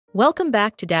Welcome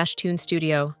back to Dashtoon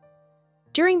Studio.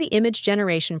 During the image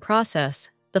generation process,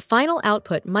 the final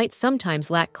output might sometimes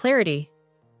lack clarity.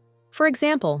 For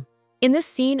example, in this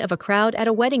scene of a crowd at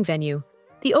a wedding venue,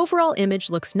 the overall image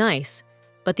looks nice,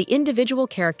 but the individual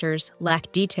characters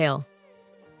lack detail.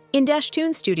 In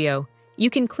Dashtoon Studio, you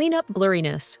can clean up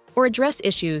blurriness or address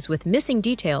issues with missing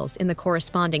details in the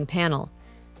corresponding panel.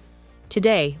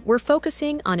 Today, we're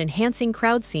focusing on enhancing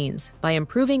crowd scenes by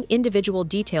improving individual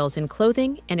details in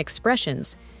clothing and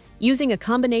expressions using a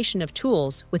combination of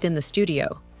tools within the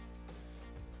studio.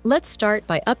 Let's start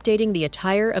by updating the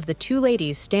attire of the two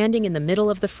ladies standing in the middle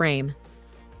of the frame.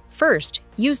 First,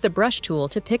 use the brush tool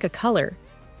to pick a color,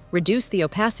 reduce the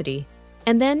opacity,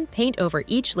 and then paint over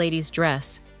each lady's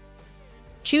dress.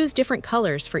 Choose different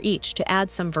colors for each to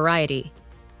add some variety.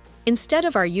 Instead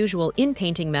of our usual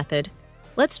in-painting method,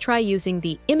 let's try using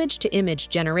the image-to-image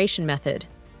generation method.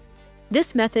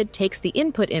 This method takes the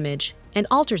input image and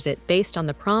alters it based on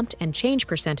the prompt and change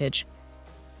percentage.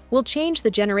 We'll change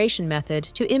the generation method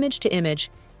to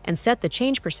image and set the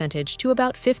change percentage to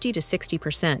about 50 to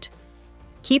 60%.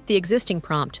 Keep the existing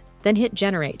prompt, then hit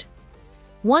Generate.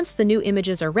 Once the new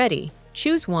images are ready,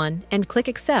 choose one and click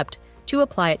Accept to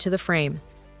apply it to the frame.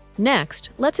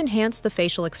 Next, let's enhance the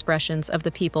facial expressions of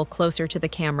the people closer to the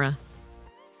camera.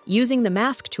 Using the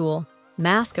Mask tool,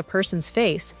 mask a person's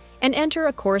face and enter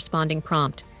a corresponding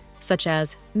prompt, such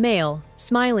as male,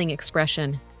 smiling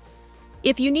expression.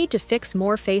 If you need to fix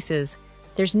more faces,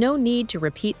 there's no need to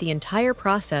repeat the entire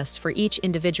process for each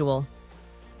individual.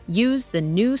 Use the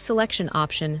New Selection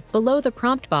option below the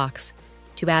prompt box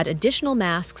to add additional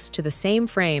masks to the same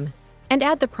frame and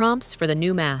add the prompts for the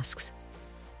new masks.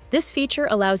 This feature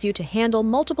allows you to handle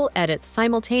multiple edits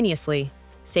simultaneously,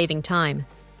 saving time.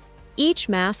 Each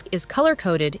mask is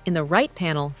color-coded in the right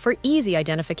panel for easy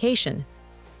identification.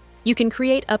 You can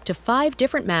create up to 5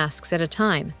 different masks at a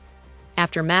time.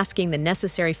 After masking the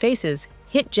necessary faces,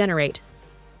 hit Generate.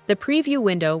 The preview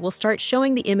window will start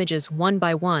showing the images one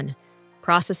by one,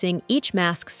 processing each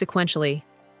mask sequentially.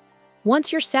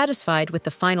 Once you're satisfied with the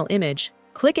final image,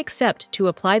 click Accept to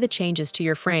apply the changes to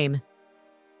your frame.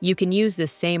 You can use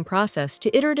this same process to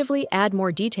iteratively add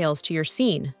more details to your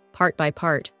scene, part by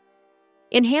part.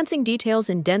 Enhancing details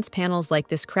in dense panels like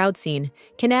this crowd scene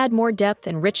can add more depth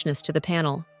and richness to the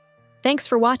panel. Thanks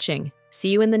for watching.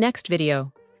 See you in the next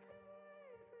video.